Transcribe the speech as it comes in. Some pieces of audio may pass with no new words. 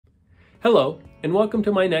Hello, and welcome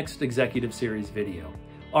to my next Executive Series video.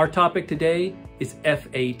 Our topic today is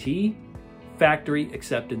FAT, Factory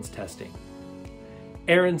Acceptance Testing.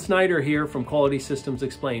 Aaron Snyder here from Quality Systems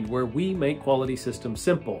Explained, where we make quality systems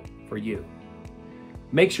simple for you.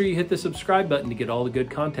 Make sure you hit the subscribe button to get all the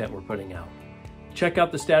good content we're putting out. Check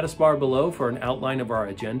out the status bar below for an outline of our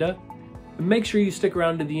agenda, and make sure you stick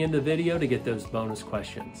around to the end of the video to get those bonus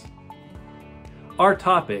questions. Our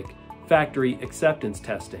topic, Factory Acceptance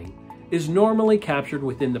Testing, is normally captured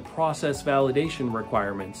within the process validation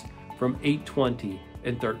requirements from 820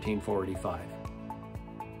 and 1345.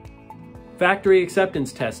 Factory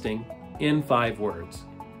acceptance testing in 5 words: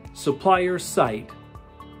 supplier site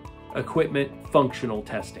equipment functional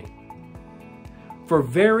testing. For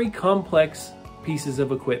very complex pieces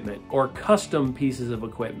of equipment or custom pieces of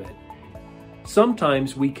equipment,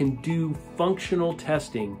 sometimes we can do functional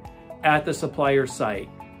testing at the supplier site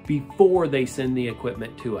before they send the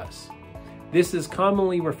equipment to us. This is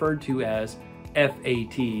commonly referred to as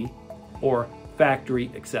FAT, or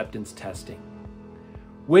Factory Acceptance Testing.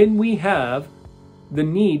 When we have the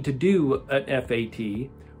need to do an FAT,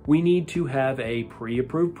 we need to have a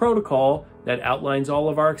pre-approved protocol that outlines all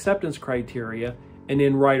of our acceptance criteria and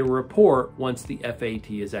then write a report once the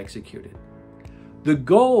FAT is executed. The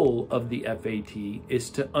goal of the FAT is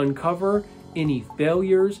to uncover any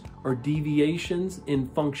failures or deviations in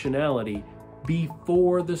functionality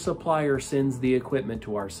before the supplier sends the equipment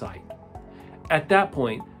to our site. At that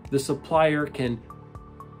point, the supplier can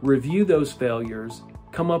review those failures,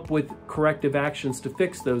 come up with corrective actions to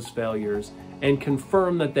fix those failures, and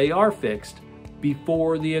confirm that they are fixed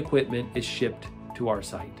before the equipment is shipped to our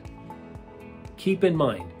site. Keep in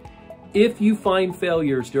mind, if you find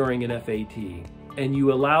failures during an FAT and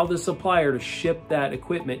you allow the supplier to ship that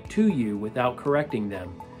equipment to you without correcting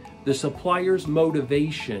them, the supplier's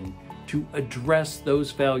motivation to address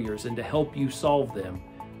those failures and to help you solve them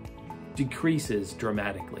decreases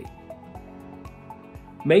dramatically.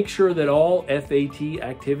 Make sure that all FAT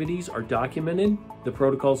activities are documented, the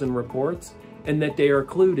protocols and reports, and that they are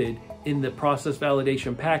included in the process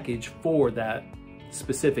validation package for that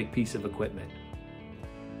specific piece of equipment.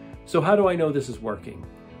 So how do I know this is working?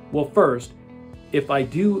 Well, first, if I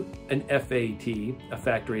do an FAT, a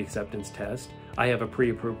factory acceptance test, I have a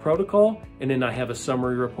pre-approved protocol, and then I have a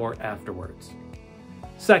summary report afterwards.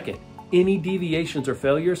 Second, any deviations or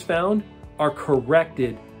failures found are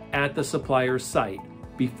corrected at the supplier's site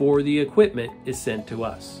before the equipment is sent to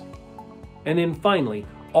us. And then finally,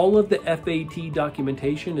 all of the FAT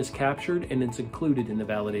documentation is captured and it's included in the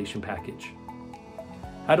validation package.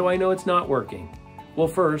 How do I know it's not working? Well,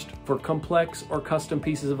 first, for complex or custom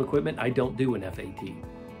pieces of equipment, I don't do an FAT.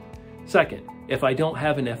 Second, if I don't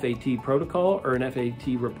have an FAT protocol or an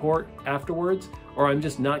FAT report afterwards, or I'm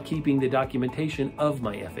just not keeping the documentation of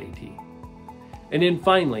my FAT. And then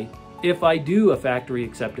finally, if I do a factory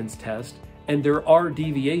acceptance test and there are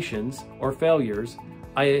deviations or failures,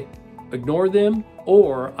 I ignore them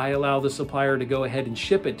or I allow the supplier to go ahead and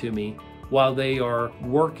ship it to me while they are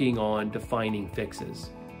working on defining fixes.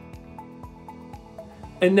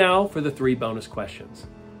 And now for the 3 bonus questions.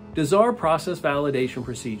 Does our process validation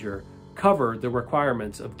procedure cover the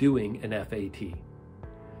requirements of doing an FAT?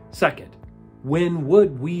 Second, when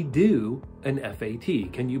would we do an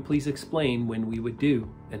FAT? Can you please explain when we would do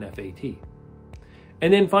an FAT?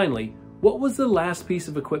 And then finally, what was the last piece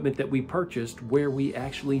of equipment that we purchased where we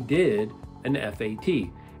actually did an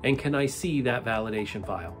FAT? And can I see that validation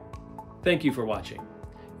file? Thank you for watching.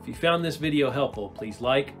 If you found this video helpful, please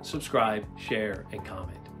like, subscribe, share, and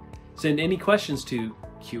comment. Send any questions to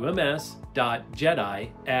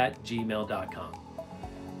qms.jedi@gmail.com.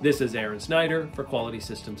 This is Aaron Snyder for Quality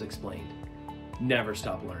Systems Explained. Never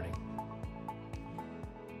stop learning.